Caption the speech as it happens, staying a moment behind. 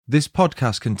This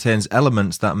podcast contains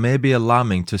elements that may be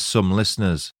alarming to some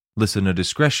listeners. Listener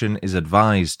discretion is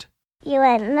advised. You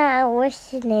are now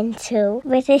listening to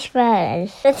British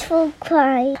Murders, the True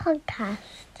Crime Podcast.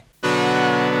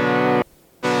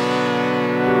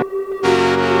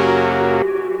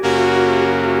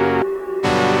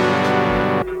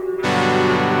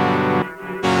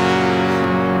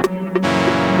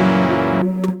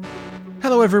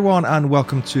 Hello everyone and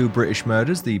welcome to British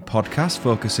Murders, the podcast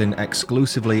focusing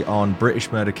exclusively on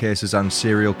British murder cases and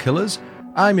serial killers.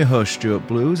 I'm your host Stuart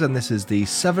Blues and this is the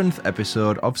 7th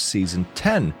episode of Season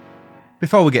 10.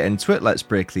 Before we get into it, let's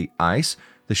break the ice.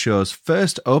 The show's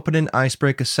first opening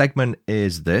icebreaker segment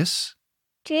is this.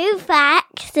 True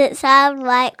facts that sound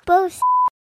like bullshit.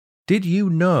 Did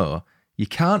you know you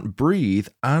can't breathe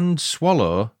and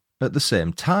swallow at the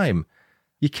same time?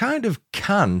 You kind of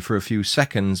can for a few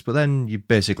seconds, but then you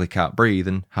basically can't breathe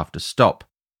and have to stop.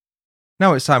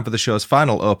 Now it's time for the show's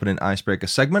final opening icebreaker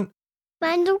segment.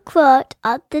 Random quote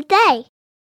of the day.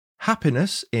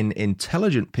 Happiness in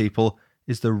intelligent people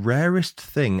is the rarest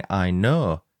thing I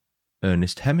know.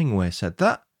 Ernest Hemingway said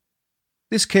that.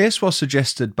 This case was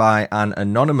suggested by an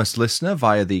anonymous listener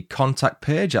via the contact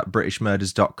page at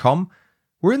britishmurders.com.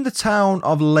 We're in the town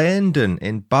of Leindon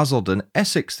in Basildon,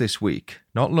 Essex this week,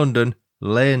 not London.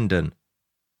 Leindon.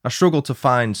 I struggled to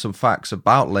find some facts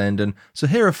about Leindon, so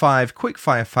here are 5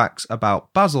 quickfire facts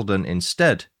about Basildon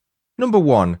instead. Number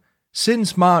 1.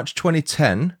 Since March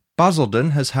 2010,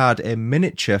 Basildon has had a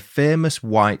miniature famous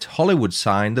white Hollywood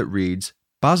sign that reads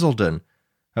Basildon.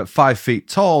 At 5 feet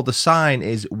tall, the sign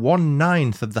is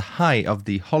 1/9 of the height of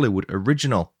the Hollywood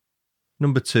original.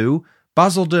 Number 2.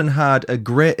 Basildon had a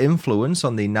great influence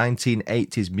on the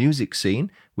 1980s music scene,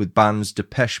 with bands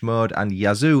Depeche Mode and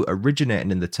Yazoo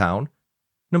originating in the town.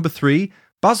 Number 3.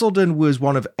 Basildon was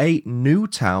one of 8 new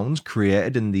towns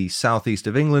created in the southeast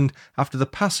of England after the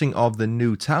passing of the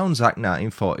New Towns Act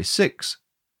 1946.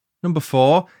 Number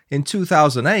 4. In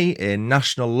 2008, a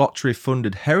National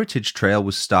Lottery-funded heritage trail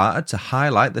was started to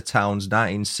highlight the town's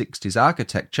 1960s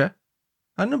architecture.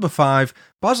 And number 5,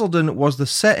 Basildon was the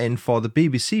setting for the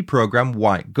BBC programme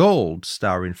White Gold,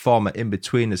 starring former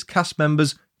In-Betweeners cast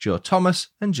members Joe Thomas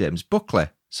and James Buckley,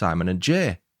 Simon and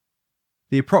Jay.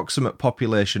 The approximate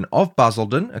population of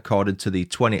Basildon, according to the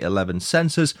 2011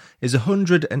 census, is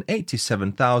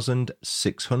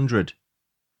 187,600.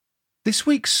 This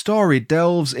week's story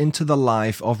delves into the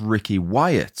life of Ricky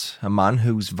Wyatt, a man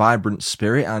whose vibrant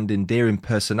spirit and endearing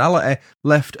personality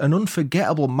left an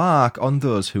unforgettable mark on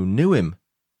those who knew him.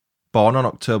 Born on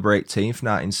October 18,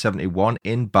 1971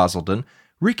 in Basildon,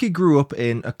 Ricky grew up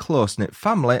in a close-knit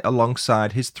family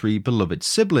alongside his 3 beloved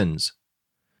siblings.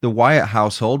 The Wyatt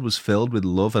household was filled with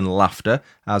love and laughter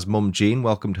as Mum Jean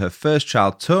welcomed her first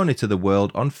child Tony to the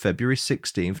world on February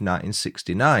 16,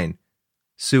 1969.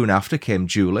 Soon after came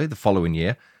Julie the following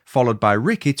year, followed by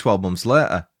Ricky 12 months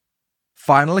later.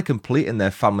 Finally completing their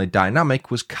family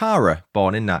dynamic was Cara,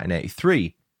 born in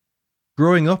 1983.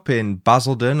 Growing up in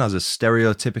Basildon as a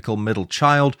stereotypical middle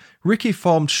child, Ricky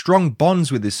formed strong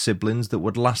bonds with his siblings that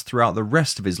would last throughout the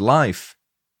rest of his life.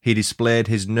 He displayed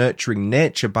his nurturing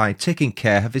nature by taking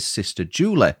care of his sister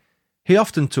Julie. He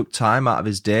often took time out of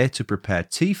his day to prepare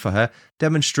tea for her,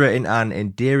 demonstrating an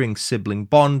endearing sibling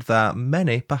bond that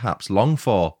many perhaps long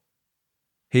for.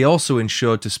 He also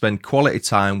ensured to spend quality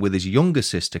time with his younger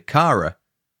sister Cara.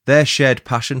 Their shared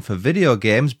passion for video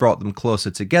games brought them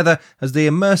closer together as they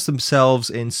immersed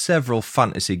themselves in several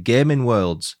fantasy gaming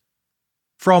worlds.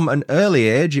 From an early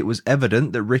age, it was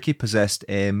evident that Ricky possessed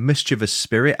a mischievous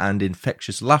spirit and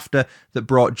infectious laughter that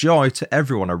brought joy to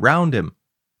everyone around him.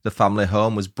 The family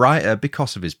home was brighter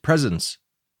because of his presence.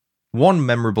 One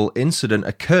memorable incident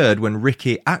occurred when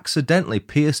Ricky accidentally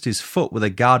pierced his foot with a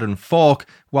garden fork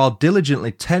while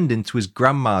diligently tending to his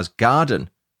grandma's garden.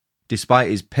 Despite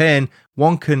his pain,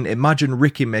 one can imagine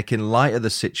Ricky making light of the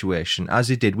situation, as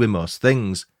he did with most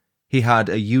things. He had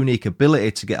a unique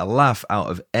ability to get a laugh out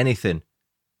of anything.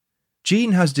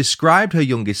 Jean has described her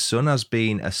youngest son as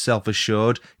being a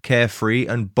self-assured, carefree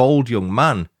and bold young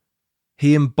man.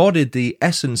 He embodied the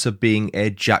essence of being a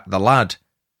Jack the Lad.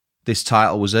 This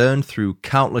title was earned through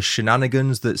countless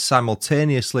shenanigans that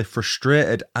simultaneously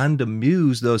frustrated and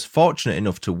amused those fortunate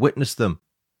enough to witness them.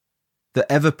 The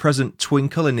ever-present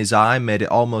twinkle in his eye made it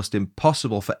almost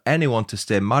impossible for anyone to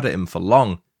stay mad at him for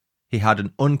long. He had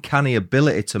an uncanny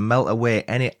ability to melt away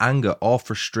any anger or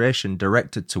frustration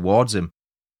directed towards him.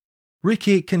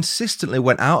 Ricky consistently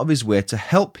went out of his way to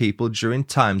help people during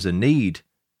times of need.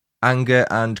 Anger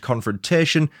and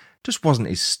confrontation just wasn't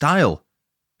his style.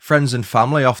 Friends and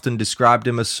family often described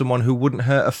him as someone who wouldn't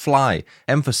hurt a fly,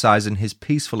 emphasising his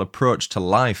peaceful approach to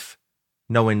life.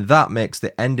 Knowing that makes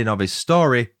the ending of his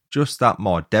story just that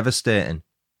more devastating.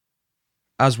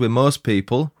 As with most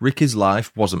people, Ricky's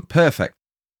life wasn't perfect.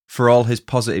 For all his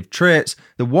positive traits,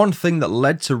 the one thing that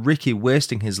led to Ricky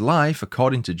wasting his life,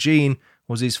 according to Jean,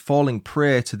 was his falling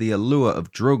prey to the allure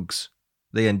of drugs.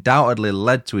 They undoubtedly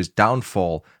led to his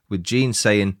downfall, with Jean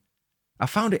saying, "I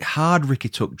found it hard Ricky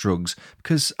took drugs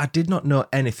because I did not know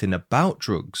anything about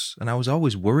drugs and I was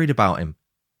always worried about him."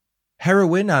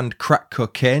 Heroin and crack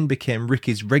cocaine became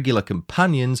Ricky's regular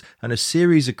companions, and a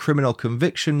series of criminal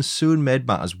convictions soon made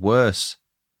matters worse.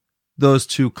 Those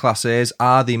two Class A's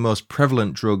are the most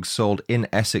prevalent drugs sold in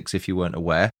Essex, if you weren't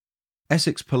aware.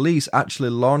 Essex police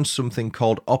actually launched something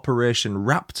called Operation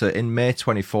Raptor in May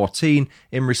 2014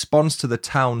 in response to the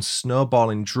town's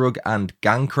snowballing drug and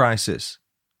gang crisis.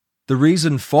 The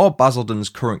reason for Basildon's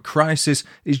current crisis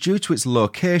is due to its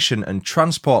location and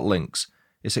transport links.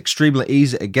 It's extremely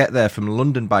easy to get there from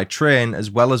London by train as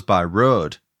well as by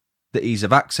road. The ease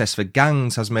of access for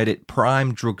gangs has made it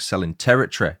prime drug-selling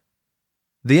territory.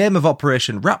 The aim of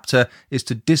Operation Raptor is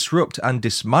to disrupt and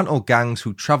dismantle gangs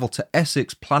who travel to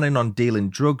Essex planning on dealing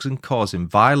drugs and causing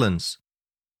violence.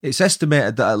 It's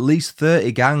estimated that at least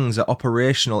 30 gangs are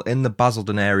operational in the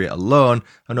Basildon area alone,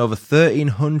 and over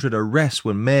 1,300 arrests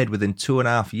were made within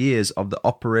 2.5 years of the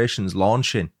operation's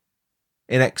launching.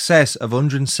 In excess of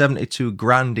 172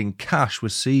 grand in cash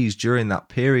was seized during that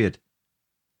period.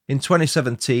 In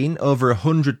 2017, over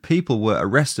 100 people were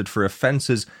arrested for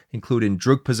offences including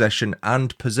drug possession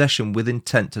and possession with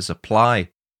intent to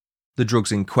supply. The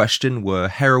drugs in question were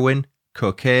heroin,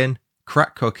 cocaine,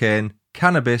 crack cocaine,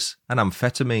 cannabis and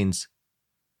amphetamines.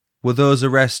 Were those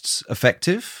arrests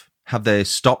effective? Have they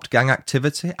stopped gang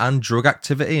activity and drug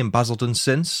activity in Basildon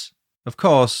since? Of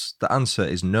course, the answer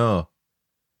is no.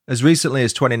 As recently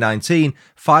as 2019,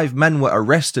 5 men were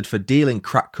arrested for dealing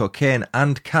crack cocaine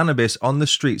and cannabis on the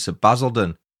streets of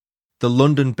Basildon. The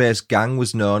London-based gang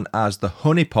was known as the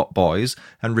Honeypot Boys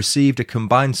and received a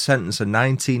combined sentence of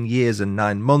 19 years and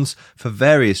 9 months for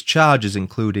various charges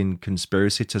including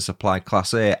conspiracy to supply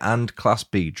Class A and Class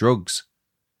B drugs.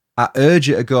 I urge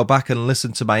you to go back and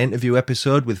listen to my interview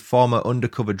episode with former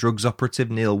undercover drugs operative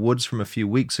Neil Woods from a few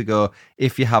weeks ago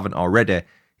if you haven't already.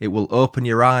 It will open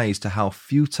your eyes to how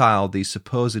futile the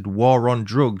supposed war on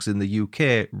drugs in the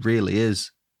UK really is.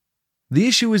 The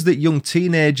issue is that young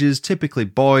teenagers, typically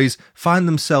boys, find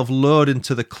themselves lured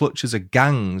into the clutches of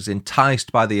gangs,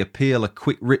 enticed by the appeal of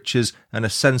quick riches and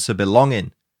a sense of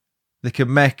belonging. They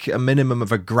can make a minimum of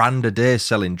 £1,000 a day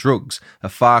selling drugs, a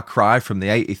far cry from the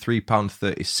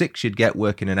 £83.36 you'd get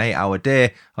working an 8-hour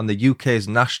day on the UK's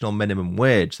national minimum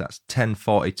wage, that's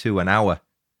 £10.42 an hour.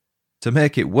 To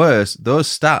make it worse, those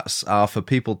stats are for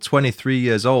people 23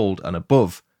 years old and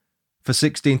above. For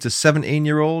 16 to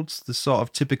 17-year-olds, the sort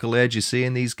of typical age you see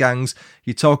in these gangs,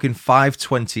 you're talking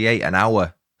 £5.28 an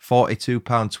hour,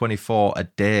 £42.24 a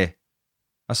day.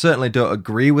 I certainly don't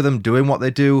agree with them doing what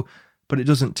they do, but it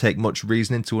doesn't take much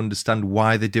reasoning to understand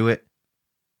why they do it.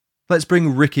 Let's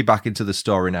bring Ricky back into the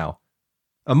story now.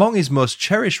 Among his most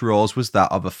cherished roles was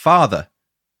that of a father.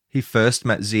 He first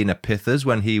met Zena Pithers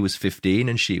when he was 15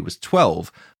 and she was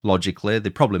 12. Logically, they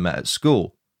probably met at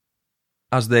school.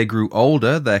 As they grew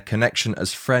older, their connection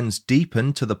as friends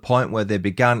deepened to the point where they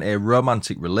began a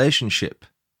romantic relationship.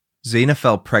 Zena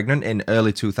fell pregnant in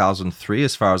early 2003,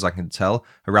 as far as I can tell,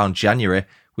 around January,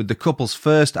 with the couple's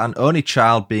first and only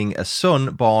child being a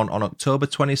son born on October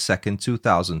 22nd,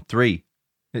 2003.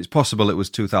 It's possible it was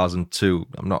 2002,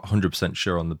 I'm not 100%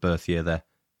 sure on the birth year there.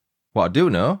 What I do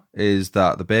know is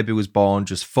that the baby was born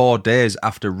just 4 days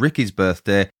after Ricky's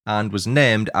birthday and was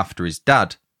named after his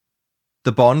dad.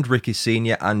 The bond Ricky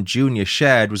Sr. and Jr.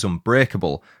 shared was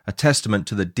unbreakable, a testament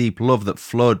to the deep love that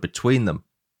flowed between them.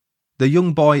 The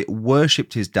young boy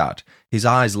worshipped his dad, his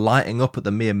eyes lighting up at the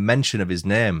mere mention of his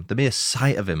name, the mere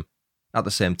sight of him. At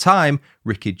the same time,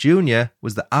 Ricky Jr.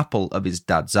 was the apple of his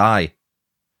dad's eye.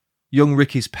 Young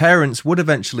Ricky's parents would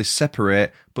eventually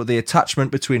separate, but the attachment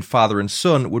between father and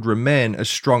son would remain as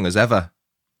strong as ever.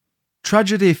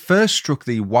 Tragedy first struck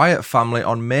the Wyatt family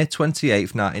on May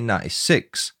 28,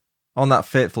 1996. On that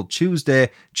fateful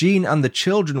Tuesday, Jean and the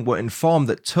children were informed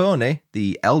that Tony,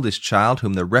 the eldest child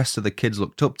whom the rest of the kids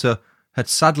looked up to, had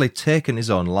sadly taken his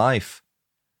own life.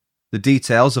 The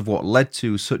details of what led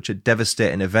to such a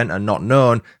devastating event are not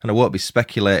known, and I won't be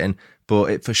speculating, but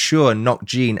it for sure knocked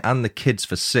Jean and the kids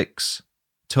for 6.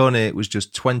 Tony was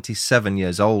just 27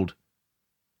 years old.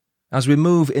 As we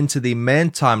move into the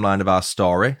main timeline of our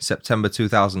story, September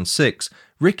 2006,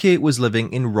 Ricky was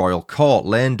living in Royal Court,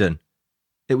 Leyden.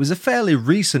 It was a fairly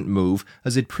recent move,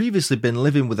 as he'd previously been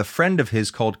living with a friend of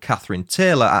his called Kathryn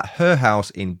Taylor at her house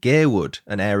in Gaywood,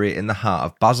 an area in the heart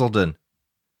of Basildon.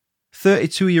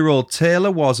 32-year-old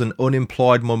Taylor was an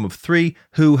unemployed mum of 3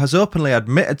 who has openly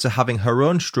admitted to having her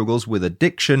own struggles with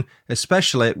addiction,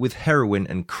 especially with heroin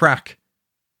and crack.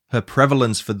 Her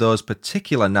prevalence for those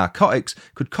particular narcotics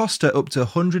could cost her up to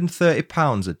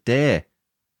 £130 a day.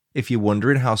 If you're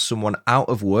wondering how someone out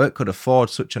of work could afford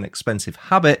such an expensive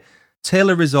habit,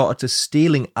 Taylor resorted to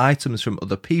stealing items from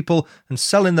other people and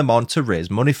selling them on to raise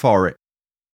money for it.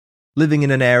 Living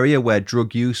in an area where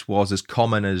drug use was as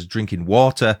common as drinking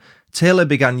water, Taylor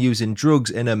began using drugs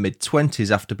in her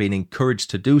mid-20s after being encouraged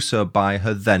to do so by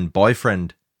her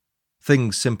then-boyfriend.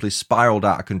 Things simply spiralled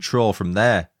out of control from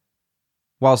there.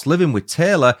 Whilst living with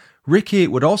Taylor, Ricky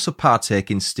would also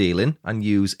partake in stealing and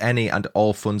use any and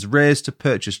all funds raised to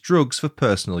purchase drugs for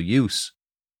personal use.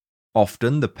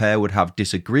 Often the pair would have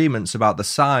disagreements about the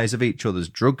size of each other's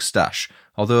drug stash,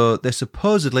 although they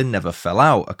supposedly never fell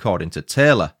out, according to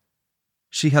Taylor.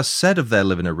 She has said of their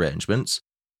living arrangements,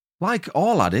 "Like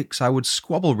all addicts, I would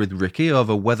squabble with Ricky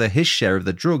over whether his share of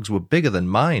the drugs were bigger than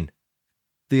mine."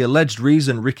 The alleged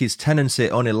reason Ricky's tenancy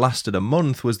only lasted a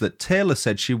month was that Taylor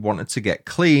said she wanted to get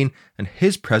clean and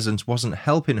his presence wasn't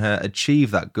helping her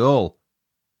achieve that goal.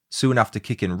 Soon after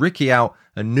kicking Ricky out,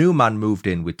 a new man moved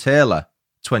in with Taylor,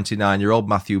 29-year-old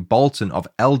Matthew Bolton of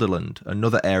Elderland,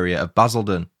 another area of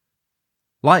Basildon.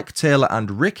 Like Taylor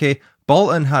and Ricky,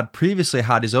 Bolton had previously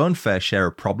had his own fair share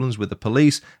of problems with the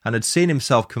police and had seen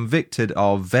himself convicted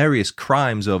of various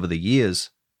crimes over the years.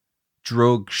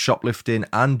 Drug, shoplifting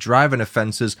and driving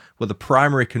offences were the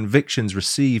primary convictions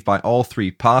received by all 3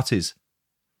 parties.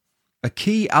 A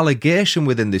key allegation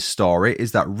within this story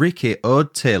is that Ricky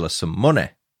owed Taylor some money.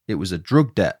 It was a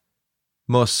drug debt.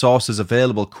 Most sources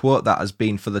available quote that as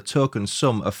being for the token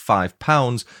sum of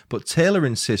 £5, but Taylor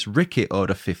insists Ricky owed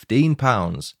her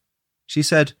 £15. She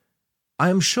said, "I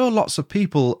am sure lots of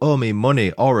people owe me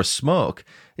money or a smoke.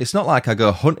 It's not like I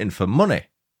go hunting for money.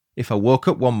 If I woke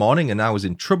up one morning and I was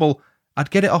in trouble, I'd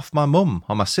get it off my mum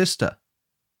or my sister."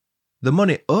 The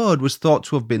money owed was thought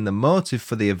to have been the motive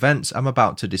for the events I'm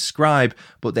about to describe,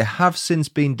 but they have since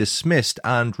been dismissed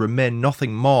and remain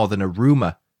nothing more than a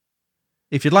rumour.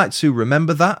 If you'd like to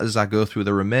remember that as I go through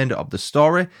the remainder of the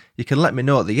story, you can let me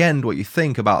know at the end what you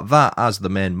think about that as the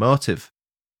main motive.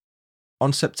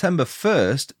 On September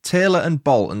 1st, Taylor and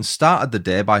Bolton started the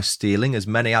day by stealing as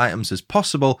many items as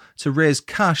possible to raise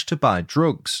cash to buy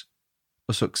drugs.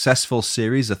 A successful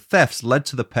series of thefts led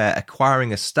to the pair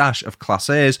acquiring a stash of Class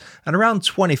A's and around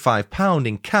 £25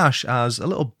 in cash as a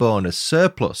little bonus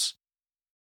surplus.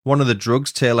 One of the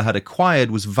drugs Taylor had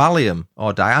acquired was Valium,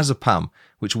 or diazepam,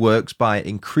 which works by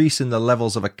increasing the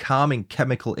levels of a calming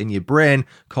chemical in your brain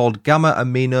called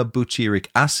gamma-aminobutyric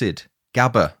acid,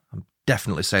 GABA. I'm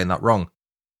definitely saying that wrong.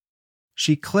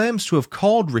 She claims to have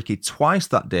called Ricky twice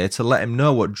that day to let him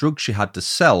know what drugs she had to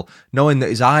sell, knowing that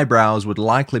his eyebrows would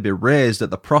likely be raised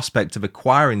at the prospect of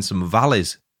acquiring some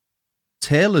Valleys.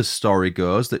 Taylor's story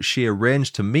goes that she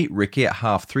arranged to meet Ricky at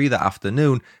 3:30 that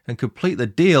afternoon and complete the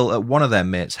deal at one of their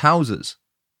mates' houses.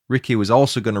 Ricky was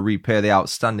also going to repay the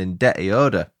outstanding debt he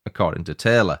owed her, according to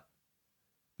Taylor.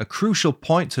 A crucial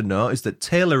point to note is that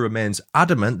Taylor remains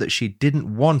adamant that she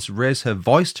didn't once raise her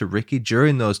voice to Ricky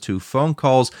during those 2 phone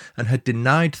calls and had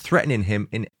denied threatening him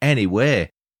in any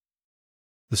way.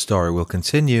 The story will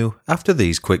continue after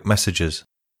these quick messages.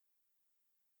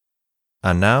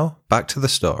 And now, back to the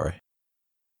story.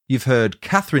 You've heard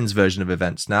Kathryn's version of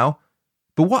events now,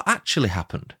 but what actually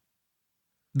happened?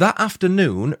 That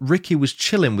afternoon, Ricky was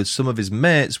chilling with some of his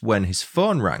mates when his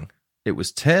phone rang. It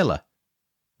was Taylor.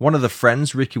 One of the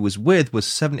friends Ricky was with was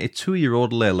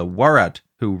 72-year-old Layla Wyatt,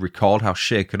 who recalled how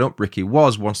shaken up Ricky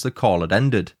was once the call had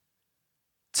ended.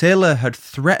 Taylor had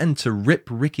threatened to rip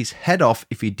Ricky's head off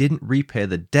if he didn't repay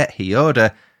the debt he owed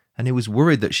her, and he was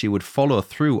worried that she would follow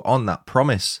through on that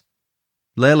promise.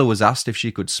 Layla was asked if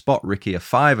she could spot Ricky a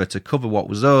 £5 to cover what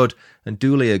was owed, and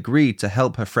duly agreed to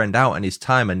help her friend out in his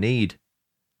time of need.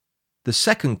 The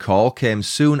second call came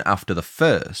soon after the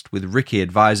first, with Ricky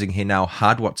advising he now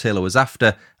had what Taylor was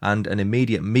after and an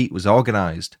immediate meet was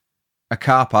organised. A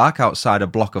car park outside a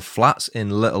block of flats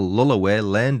in Little Lullaway,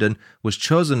 Leyden, was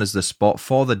chosen as the spot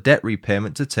for the debt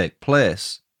repayment to take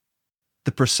place.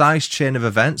 The precise chain of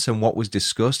events and what was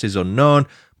discussed is unknown,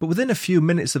 but within a few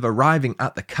minutes of arriving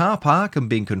at the car park and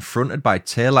being confronted by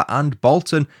Taylor and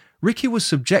Bolton, Ricky was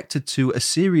subjected to a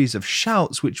series of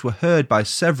shouts which were heard by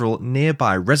several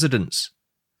nearby residents.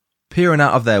 Peering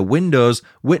out of their windows,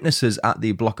 witnesses at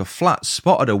the block of flats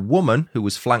spotted a woman, who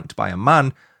was flanked by a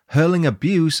man, hurling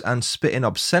abuse and spitting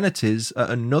obscenities at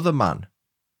another man.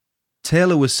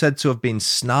 Taylor was said to have been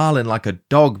snarling like a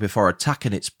dog before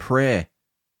attacking its prey.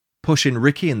 Pushing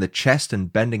Ricky in the chest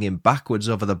and bending him backwards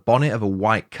over the bonnet of a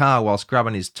white car whilst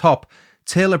grabbing his top,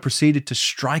 Taylor proceeded to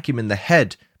strike him in the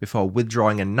head before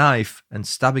withdrawing a knife and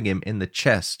stabbing him in the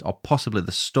chest or possibly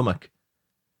the stomach.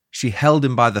 She held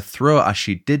him by the throat as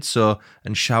she did so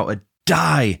and shouted,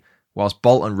 "Die!" whilst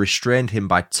Bolton restrained him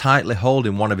by tightly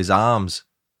holding one of his arms.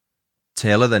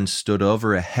 Taylor then stood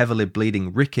over a heavily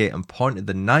bleeding Ricky and pointed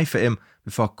the knife at him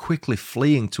before quickly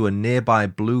fleeing to a nearby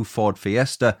blue Ford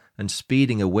Fiesta and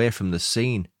speeding away from the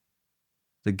scene.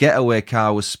 The getaway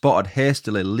car was spotted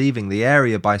hastily leaving the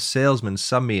area by salesman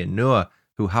Samir Noor,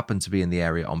 who happened to be in the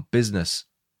area on business.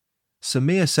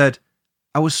 Samir said,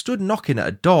 "I was stood knocking at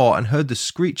a door and heard the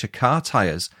screech of car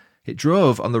tyres. It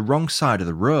drove on the wrong side of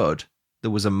the road.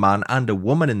 There was a man and a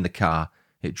woman in the car.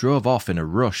 It drove off in a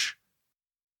rush."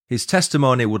 His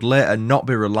testimony would later not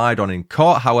be relied on in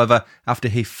court, however, after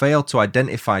he failed to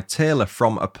identify Taylor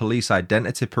from a police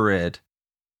identity parade.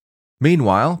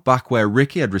 Meanwhile, back where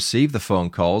Ricky had received the phone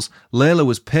calls, Layla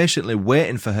was patiently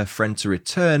waiting for her friend to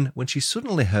return when she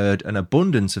suddenly heard an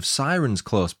abundance of sirens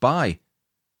close by.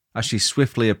 As she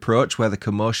swiftly approached where the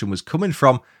commotion was coming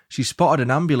from, she spotted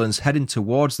an ambulance heading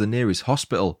towards the nearest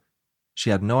hospital.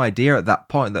 She had no idea at that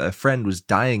point that her friend was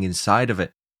dying inside of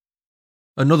it.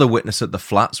 Another witness at the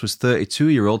flats was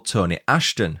 32-year-old Tony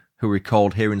Ashton, who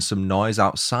recalled hearing some noise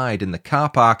outside in the car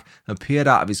park and peered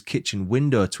out of his kitchen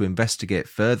window to investigate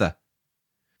further.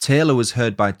 Taylor was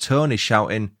heard by Tony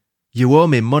shouting, "You owe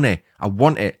me money. I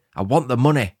want it. I want the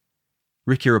money."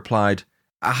 Ricky replied,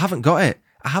 "I haven't got it.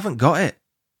 I haven't got it."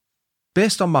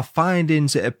 Based on my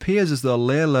findings, it appears as though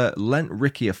Layla lent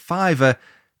Ricky a $5,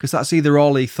 because that's either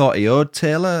all he thought he owed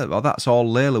Taylor, or that's all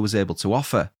Layla was able to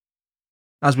offer.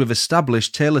 As we've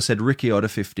established, Taylor said Ricky owed her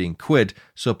 £15,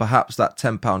 so perhaps that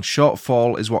 £10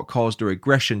 shortfall is what caused her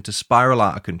aggression to spiral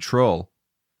out of control.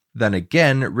 Then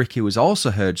again, Ricky was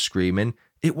also heard screaming,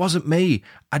 "It wasn't me,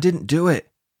 I didn't do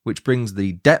it," which brings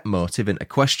the debt motive into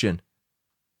question.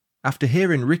 After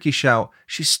hearing Ricky shout,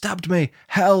 "She stabbed me,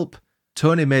 help!"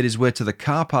 Tony made his way to the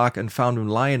car park and found him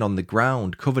lying on the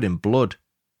ground, covered in blood.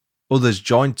 Others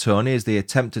joined Tony as they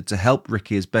attempted to help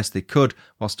Ricky as best they could,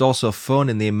 whilst also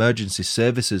phoning the emergency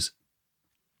services.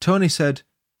 Tony said,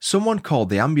 "Someone called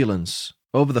the ambulance.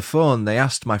 Over the phone, they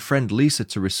asked my friend Lisa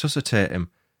to resuscitate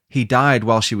him. He died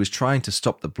while she was trying to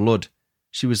stop the blood.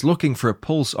 She was looking for a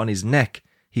pulse on his neck.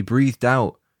 He breathed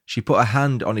out. She put a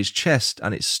hand on his chest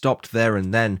and it stopped there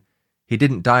and then. He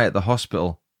didn't die at the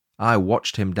hospital. I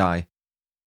watched him die."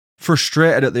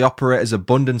 Frustrated at the operator's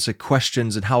abundance of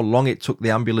questions and how long it took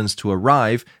the ambulance to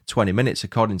arrive, 20 minutes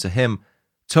according to him,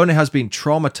 Tony has been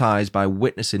traumatised by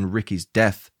witnessing Ricky's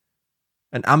death.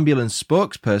 An ambulance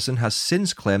spokesperson has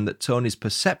since claimed that Tony's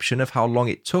perception of how long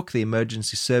it took the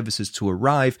emergency services to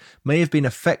arrive may have been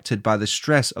affected by the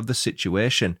stress of the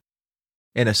situation.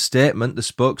 In a statement, the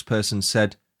spokesperson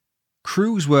said,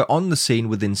 "Crews were on the scene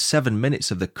within 7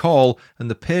 minutes of the call and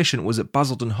the patient was at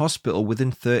Basildon Hospital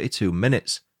within 32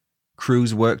 minutes.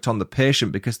 Crews worked on the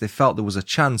patient because they felt there was a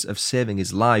chance of saving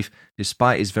his life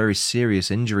despite his very serious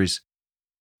injuries.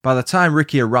 By the time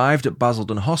Ricky arrived at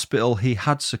Basildon Hospital, he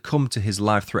had succumbed to his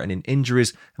life-threatening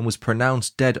injuries and was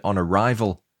pronounced dead on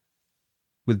arrival."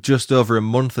 With just over a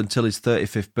month until his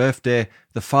 35th birthday,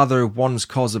 the father of one's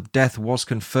cause of death was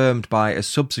confirmed by a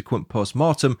subsequent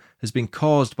post-mortem has been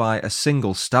caused by a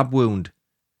single stab wound.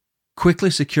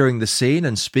 Quickly securing the scene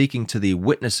and speaking to the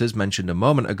witnesses mentioned a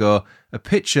moment ago, a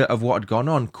picture of what had gone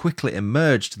on quickly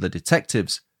emerged to the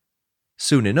detectives.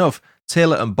 Soon enough,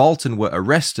 Taylor and Bolton were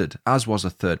arrested, as was a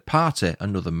third party,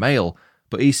 another male,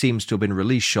 but he seems to have been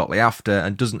released shortly after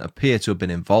and doesn't appear to have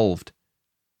been involved.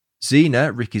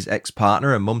 Zena, Ricky's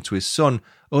ex-partner and mum to his son,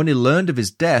 only learned of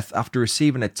his death after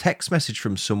receiving a text message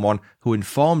from someone who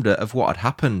informed her of what had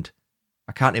happened.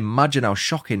 I can't imagine how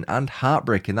shocking and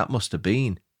heartbreaking that must have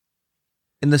been.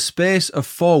 In the space of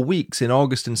 4 weeks in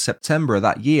August and September of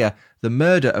that year, the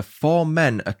murder of 4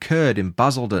 men occurred in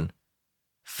Basildon.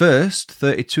 First,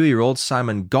 32-year-old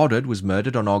Simon Goddard was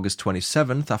murdered on August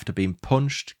 27th after being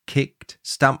punched, kicked,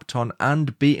 stamped on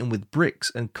and beaten with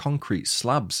bricks and concrete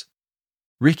slabs.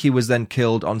 Ricky was then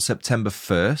killed on September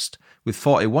 1st, with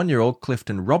 41-year-old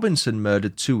Clifton Robinson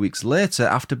murdered 2 weeks later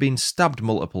after being stabbed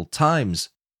multiple times.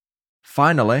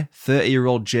 Finally,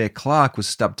 30-year-old Jay Clark was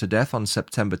stabbed to death on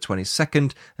September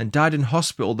 22nd and died in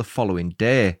hospital the following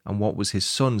day on what was his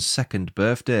son's 2nd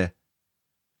birthday.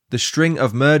 The string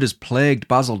of murders plagued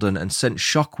Basildon and sent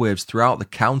shockwaves throughout the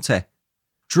county.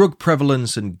 Drug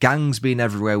prevalence and gangs being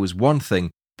everywhere was one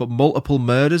thing, but multiple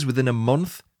murders within a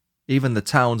month? Even the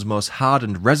town's most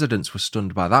hardened residents were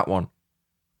stunned by that one.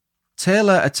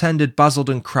 Taylor attended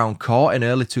Basildon Crown Court in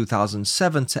early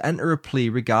 2007 to enter a plea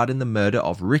regarding the murder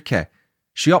of Ricky.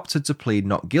 She opted to plead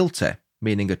not guilty,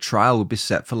 meaning a trial would be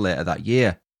set for later that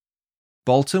year.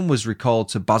 Bolton was recalled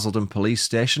to Basildon Police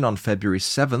Station on February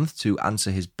 7th to answer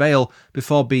his bail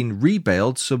before being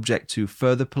rebailed subject to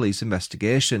further police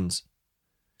investigations.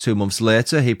 2 months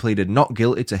later, he pleaded not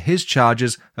guilty to his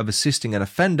charges of assisting an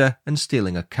offender and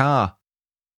stealing a car.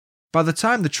 By the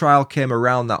time the trial came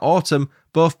around that autumn,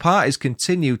 both parties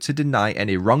continued to deny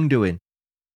any wrongdoing.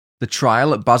 The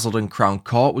trial at Basildon Crown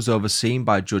Court was overseen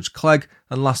by Judge Clegg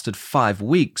and lasted 5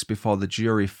 weeks before the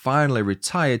jury finally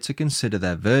retired to consider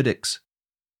their verdicts.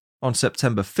 On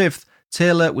September 5th,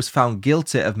 Taylor was found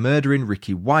guilty of murdering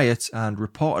Ricky Wyatt and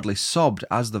reportedly sobbed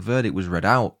as the verdict was read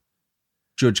out.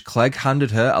 Judge Clegg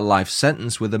handed her a life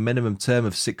sentence with a minimum term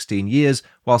of 16 years,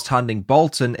 whilst handing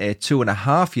Bolton a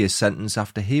 2.5-year sentence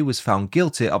after he was found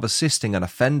guilty of assisting an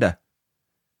offender.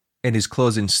 In his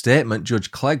closing statement,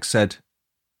 Judge Clegg said,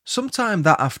 "Sometime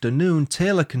that afternoon,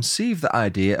 Taylor conceived the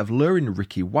idea of luring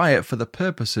Ricky Wyatt for the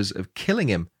purposes of killing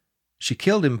him. She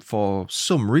killed him for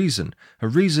some reason, a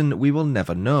reason we will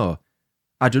never know.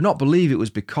 I do not believe it was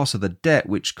because of the debt,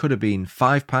 which could have been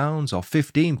 £5 or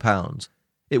 £15.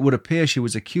 It would appear she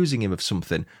was accusing him of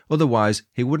something, otherwise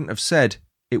he wouldn't have said,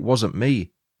 'It wasn't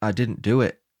me, I didn't do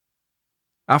it.'"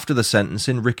 After the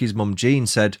sentencing, Ricky's mum Jean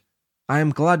said, "I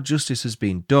am glad justice has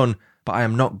been done, but I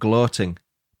am not gloating.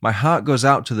 My heart goes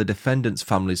out to the defendants'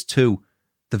 families too.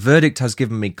 The verdict has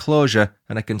given me closure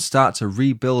and I can start to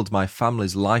rebuild my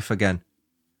family's life again."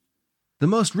 The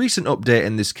most recent update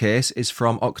in this case is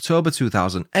from October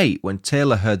 2008 when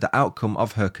Taylor heard the outcome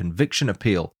of her conviction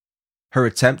appeal. Her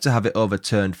attempt to have it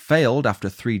overturned failed after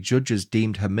 3 judges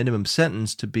deemed her minimum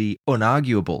sentence to be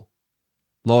unarguable.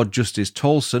 Lord Justice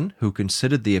Tolson, who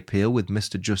considered the appeal with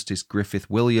Mr. Justice Griffith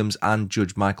Williams and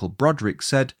Judge Michael Broderick,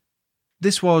 said,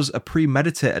 "This was a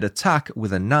premeditated attack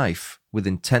with a knife, with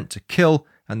intent to kill,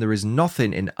 and there is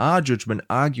nothing in our judgment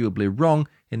arguably wrong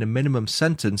in a minimum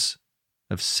sentence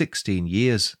of 16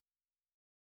 years.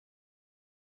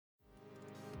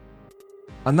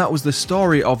 And that was the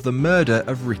story of the murder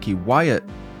of Ricky Wyatt.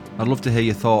 I'd love to hear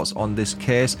your thoughts on this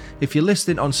case. If you're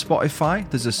listening on Spotify,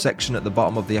 there's a section at the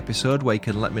bottom of the episode where you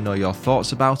can let me know your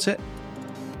thoughts about it.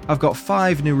 I've got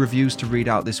 5 new reviews to read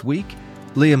out this week.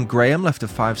 Liam Graham left a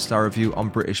 5-star review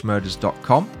on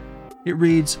BritishMurders.com. It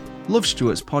reads, "Love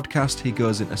Stuart's podcast. He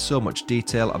goes into so much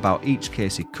detail about each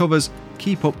case he covers.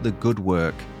 Keep up the good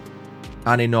work."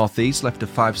 Annie Northeast left a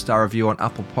 5-star review on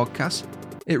Apple Podcasts.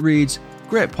 It reads,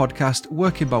 "Great podcast,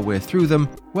 working my way through them,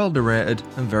 well narrated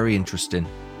and very interesting."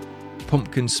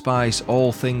 Pumpkin Spice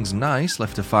All Things Nice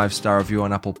left a 5-star review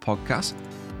on Apple Podcasts.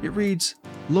 It reads,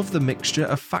 "Love the mixture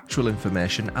of factual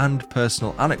information and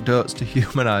personal anecdotes to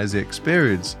humanise the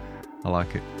experience." I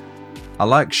like it. "I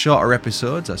like shorter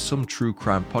episodes as some true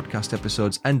crime podcast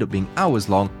episodes end up being hours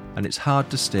long and it's hard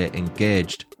to stay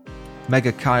engaged."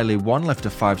 Mega Kylie 1 left a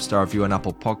 5-star review on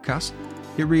Apple Podcasts.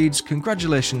 It reads,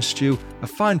 "Congratulations Stu, a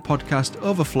fine podcast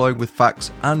overflowing with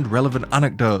facts and relevant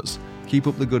anecdotes. Keep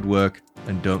up the good work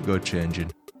and don't go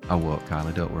changing." I won't,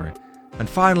 Kylie, don't worry. And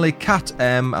finally, Kat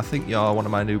M, I think you're one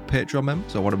of my new Patreon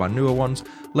members, or one of my newer ones,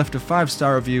 left a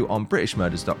 5-star review on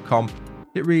BritishMurders.com.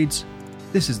 It reads,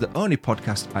 "This is the only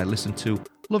podcast I listen to,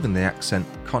 loving the accent,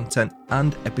 content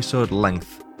and episode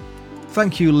length."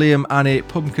 Thank you Liam, Annie,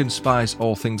 Pumpkin Spice,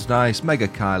 All Things Nice, Mega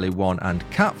Kylie 1 and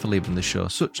Kat for leaving the show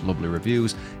such lovely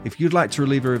reviews. If you'd like to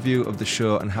leave a review of the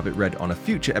show and have it read on a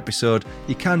future episode,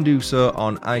 you can do so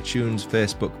on iTunes,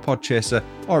 Facebook, Podchaser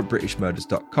or at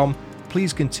BritishMurders.com.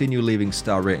 Please continue leaving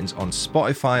star ratings on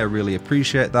Spotify, I really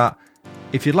appreciate that.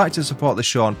 If you'd like to support the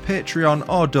show on Patreon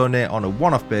or donate on a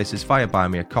one-off basis via Buy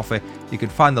Me a Coffee, you can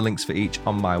find the links for each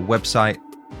on my website.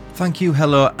 Thank you,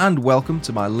 hello and welcome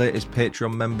to my latest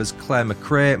Patreon members Claire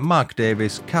McRae, Mark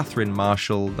Davis, Kathryn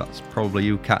Marshall, that's probably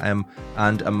you Kat M,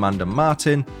 and Amanda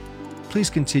Martin. Please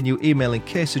continue emailing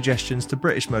case suggestions to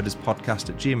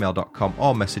britishmurderspodcast@gmail.com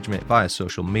or message me via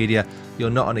social media. You'll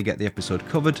not only get the episode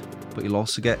covered, but you'll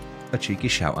also get a cheeky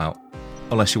shout out.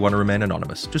 Unless you want to remain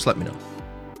anonymous, just let me know.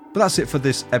 But that's it for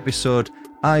this episode.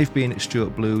 I've been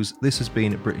Stuart Blues, this has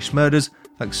been British Murders.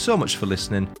 Thanks so much for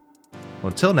listening.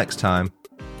 Until next time,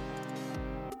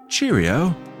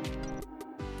 cheerio.